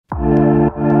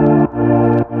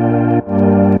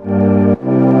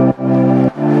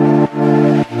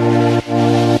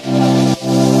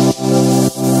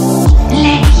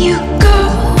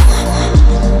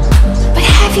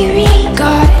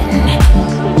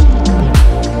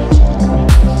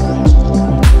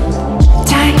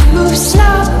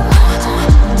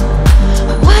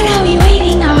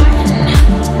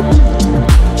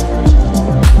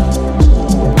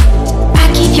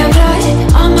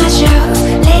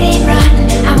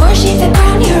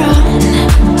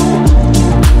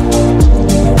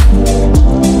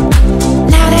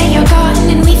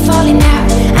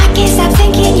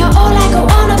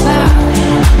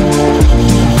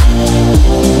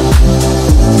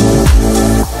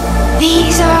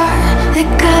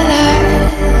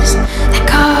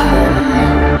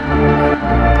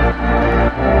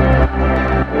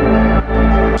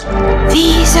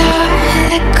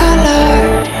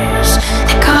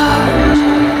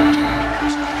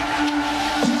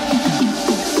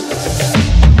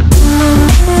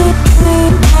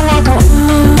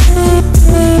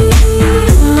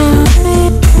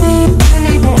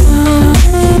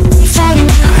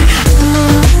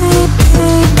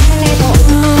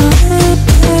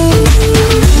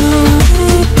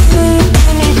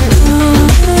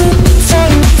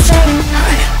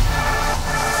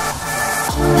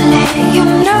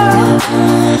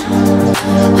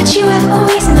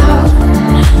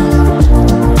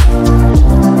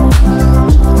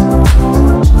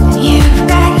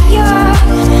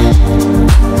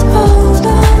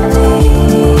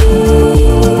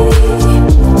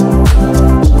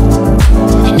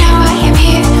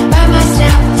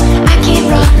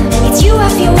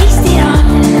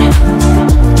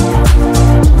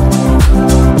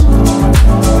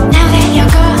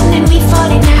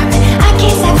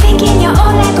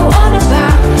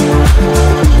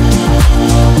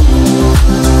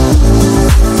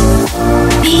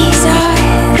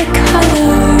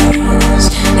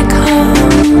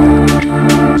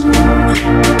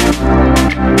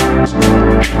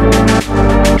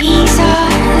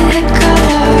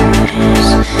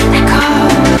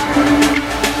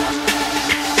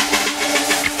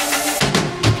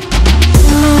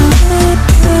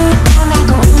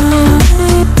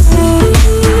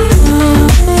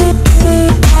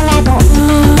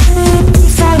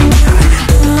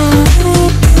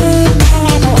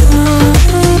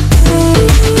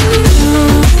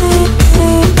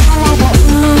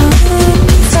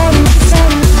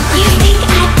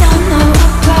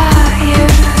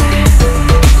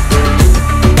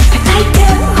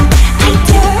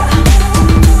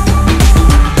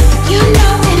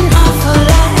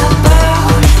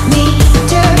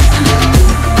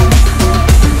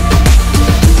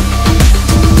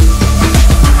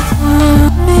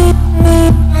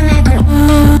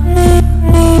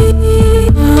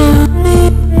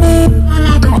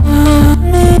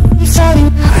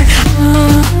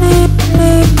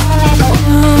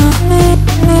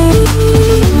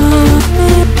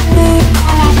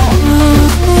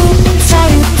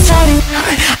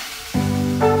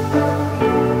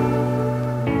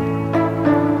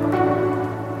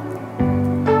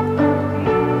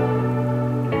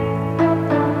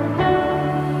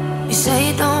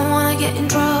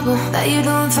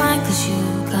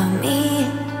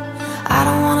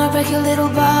break your little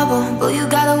bubble, but you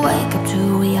gotta wake up to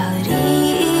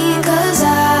reality. 'Cause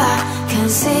I can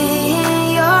see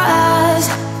in your eyes,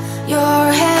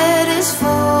 your head is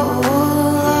full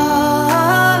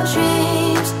of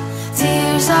dreams.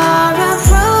 Tears are a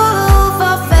proof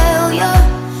of failure.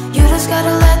 You just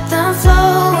gotta let them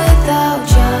flow without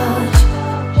judge.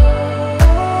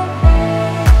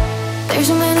 There's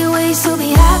so many ways to be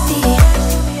happy.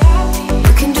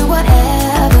 You can do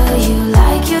whatever you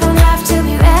like. You don't have to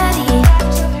be ready.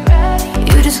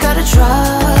 You just gotta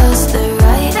trust the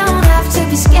right. Don't have to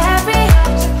be scary.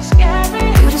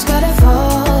 You just gotta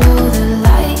follow the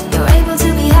light. You're able to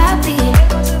be happy.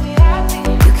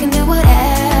 You can do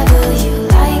whatever you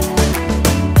like.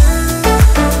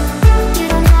 You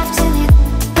don't have to be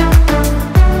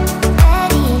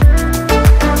ready.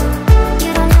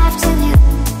 You don't have to be.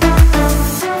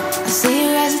 I see you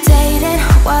hesitating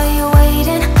while you're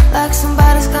waiting, like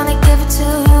somebody's gonna give it to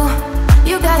you.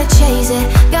 You gotta chase it,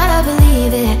 gotta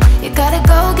believe it. You gotta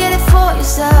go get it for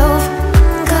yourself.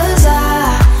 'Cause I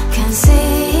can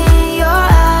see in your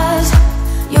eyes,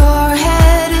 your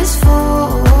head is full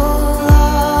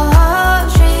of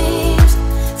dreams.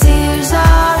 Tears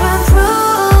are a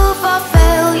proof of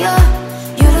failure.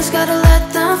 You just gotta let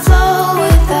them flow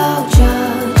without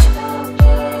judge.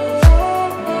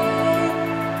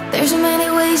 There's so many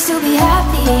ways to be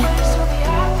happy.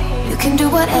 You can do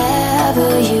whatever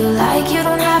you like. You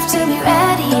don't have to be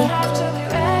ready.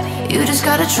 You just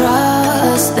gotta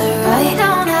trust the right.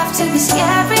 Don't have to be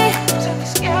scary.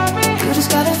 You just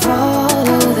gotta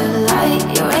follow the light.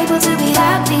 You're able to be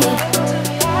happy.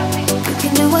 You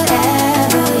can do whatever